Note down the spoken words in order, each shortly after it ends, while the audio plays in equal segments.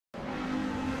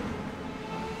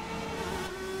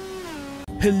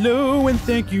Hello and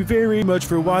thank you very much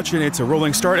for watching. It's a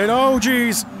rolling start and oh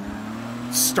geez,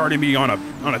 starting me on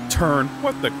a turn.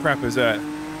 What the crap is that?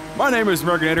 My name is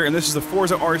Merginator and this is the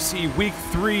Forza RC Week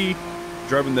 3,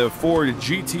 driving the Ford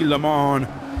GT Le Mans,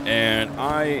 and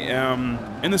I am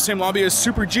in the same lobby as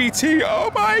Super GT.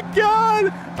 Oh my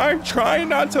god! I'm trying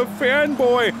not to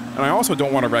fanboy, and I also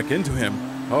don't want to wreck into him.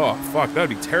 Oh fuck, that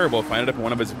would be terrible if I ended up in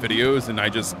one of his videos and I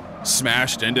just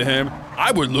smashed into him.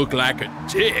 I would look like a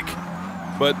dick.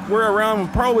 But we're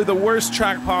around probably the worst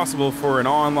track possible for an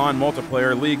online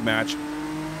multiplayer league match.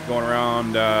 Going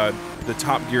around the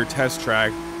Top Gear test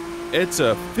track. It's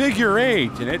a figure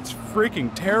 8 and it's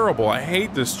freaking terrible. I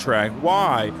hate this track.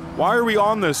 Why? Why are we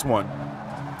on this one?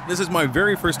 This is my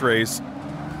very first race.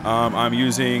 On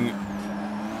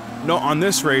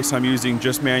this race I'm using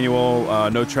just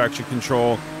manual, no traction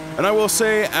control. And I will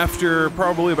say after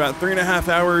probably about 3.5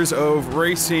 hours of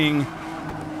racing,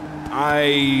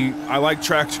 I like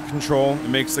traction control. It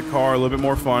makes the car a little bit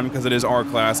more fun because it is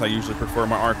R-Class. I usually prefer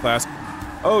my R-Class.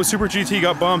 Oh, Super GT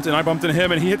got bumped and I bumped into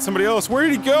him and he hit somebody else. Where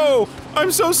did he go?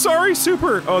 I'm so sorry,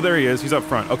 Super. Oh, there he is. He's up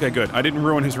front. Okay, good. I didn't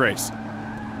ruin his race.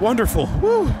 Wonderful.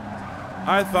 Woo.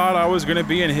 I thought I was going to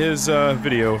be in his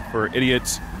video for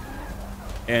Idiots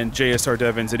and JSR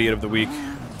Devon's Idiot of the Week.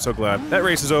 I'm so glad. That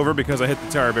race is over because I hit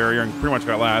the tire barrier and pretty much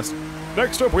got last.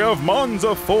 Next up, we have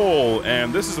Monza Full,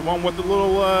 and this is the one with the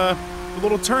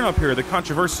little turn up here, the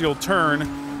controversial turn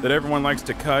that everyone likes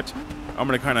to cut. I'm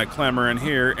gonna kind of clamber in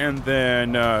here, and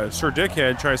then Sir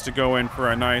Dickhead tries to go in for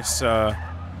a nice, I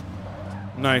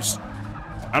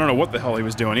don't know what the hell he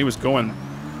was doing. He was going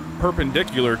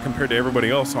perpendicular compared to everybody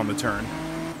else on the turn.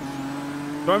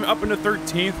 So I'm up into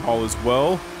 13th, all is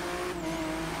well.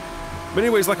 But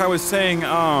anyways, like I was saying,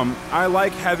 I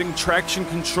like having traction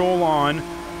control on.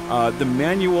 The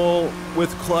manual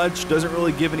with clutch doesn't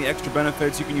really give any extra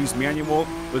benefits. You can use manual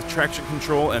with traction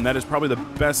control, and that is probably the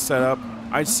best setup.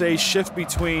 I'd say shift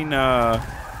between, oh,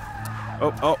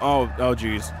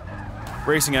 geez.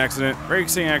 Racing accident. I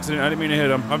didn't mean to hit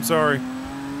him. I'm sorry.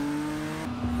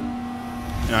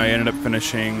 And I ended up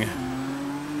finishing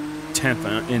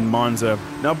 10th in Monza.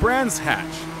 Now, Brands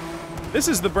Hatch. This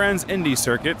is the Brands Indy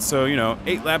circuit, so, you know,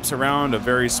 8 laps around a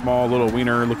very small little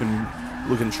wiener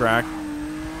looking track.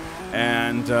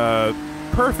 And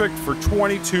perfect for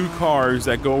 22 cars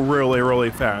that go really, really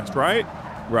fast, right?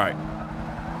 Right.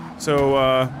 So,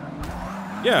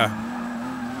 yeah.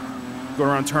 Go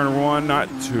around turn 1, not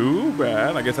too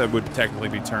bad. I guess that would technically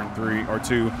be turn 3, or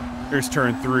 2. Here's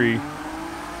turn 3.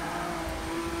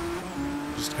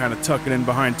 Just kind of tucking in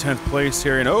behind 10th place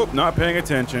here, and oh, not paying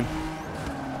attention.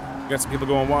 Got some people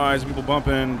going wide, some people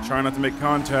bumping, trying not to make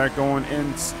contact, going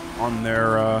in on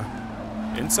their,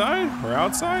 inside or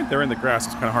outside? They're in the grass.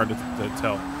 It's kind of hard to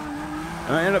tell.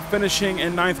 And I end up finishing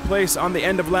in 9th place on the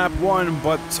end of lap 1,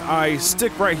 but I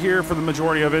stick right here for the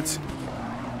majority of it.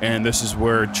 And this is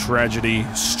where tragedy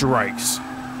strikes.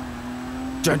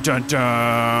 Dun dun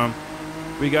dun!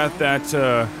 We got that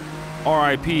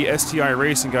RIP STI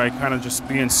racing guy kind of just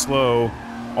being slow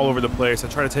all over the place. I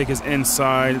tried to take his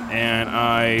inside and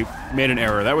I made an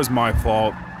error. That was my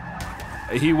fault.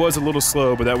 He was a little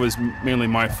slow, but that was mainly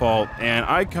my fault, and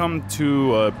I come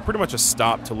to pretty much a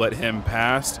stop to let him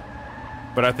pass,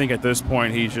 but I think at this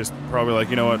point he's just probably like,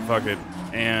 you know what, fuck it,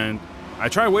 and I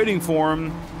try waiting for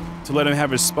him to let him have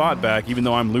his spot back, even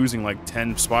though I'm losing like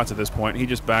 10 spots at this point. He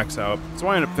just backs out, so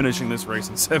I end up finishing this race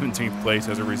in 17th place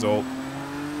as a result.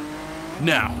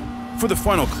 Now, for the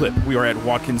final clip, we are at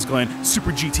Watkins Glen.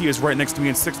 Super GT is right next to me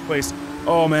in 6th place.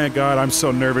 Oh man, God, I'm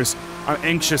so nervous. I'm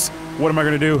anxious. What am I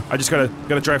gonna do? I just gotta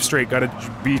drive straight. Gotta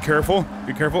be careful.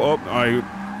 Be careful. Oh, I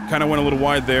kind of went a little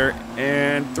wide there,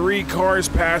 and 3 cars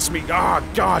passed me. Ah,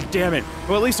 God damn it.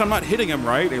 Well, at least I'm not hitting him,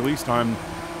 right? At least I'm.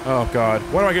 Oh God,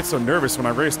 why do I get so nervous when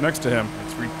I race next to him?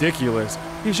 It's ridiculous.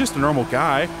 He's just a normal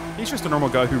guy. He's just a normal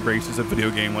guy who races a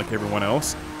video game like everyone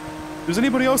else. Does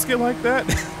anybody else get like that?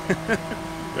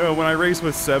 You know, when I race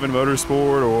with 7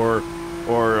 Motorsport or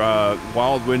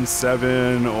Wild Wind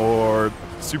 7 or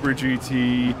Super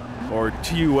GT or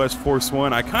TUS Force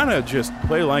 1, I kind of just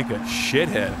play like a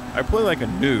shithead. I play like a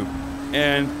noob.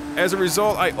 And as a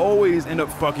result, I always end up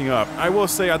fucking up. I will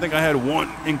say I think I had one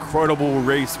incredible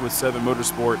race with 7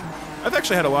 Motorsport. I've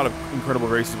actually had a lot of incredible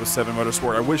races with 7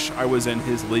 Motorsport. I wish I was in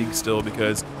his league still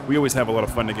because we always have a lot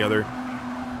of fun together.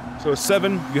 So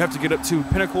 7, you have to get up to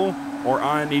Pinnacle, or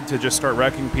I need to just start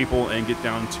wrecking people and get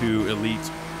down to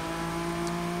Elite.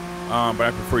 But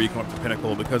I prefer you come up to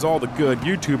Pinnacle because all the good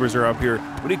YouTubers are up here.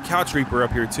 We need Couch Reaper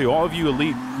up here too. All of you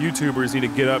elite YouTubers need to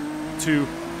get up to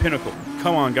Pinnacle.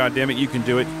 Come on, goddammit, you can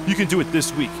do it. You can do it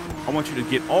this week. I want you to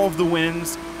get all of the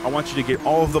wins. I want you to get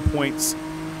all of the points.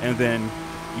 And then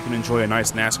you can enjoy a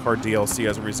nice NASCAR DLC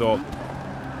as a result.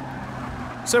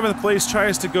 7th place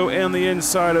tries to go in the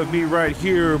inside of me right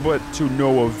here, but to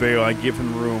no avail. I give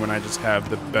him room, and I just have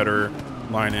the better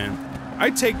line in.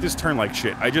 I take this turn like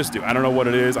shit. I just do. I don't know what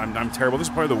it is. I'm terrible. This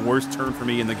is probably the worst turn for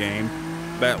me in the game.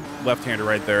 That left-hander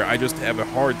right there. I just have a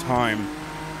hard time.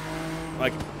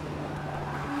 Like,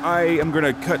 I am going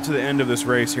to cut to the end of this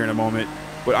race here in a moment,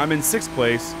 but I'm in 6th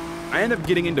place. I end up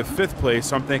getting into 5th place,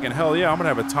 so I'm thinking, hell yeah, I'm going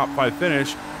to have a top 5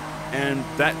 finish. And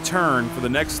that turn, for the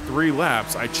next 3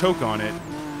 laps, I choke on it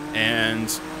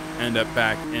and end up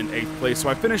back in 8th place. So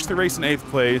I finished the race in 8th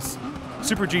place.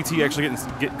 Super GT actually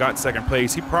got 2nd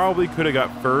place. He probably could have got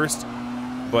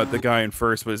 1st, but the guy in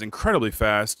 1st was incredibly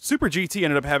fast. Super GT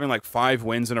ended up having like 5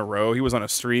 wins in a row. He was on a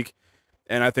streak,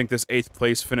 and I think this 8th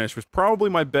place finish was probably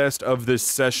my best of this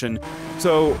session.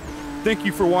 So thank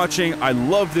you for watching. I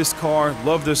love this car,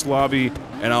 love this lobby,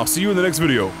 and I'll see you in the next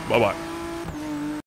video. Bye-bye.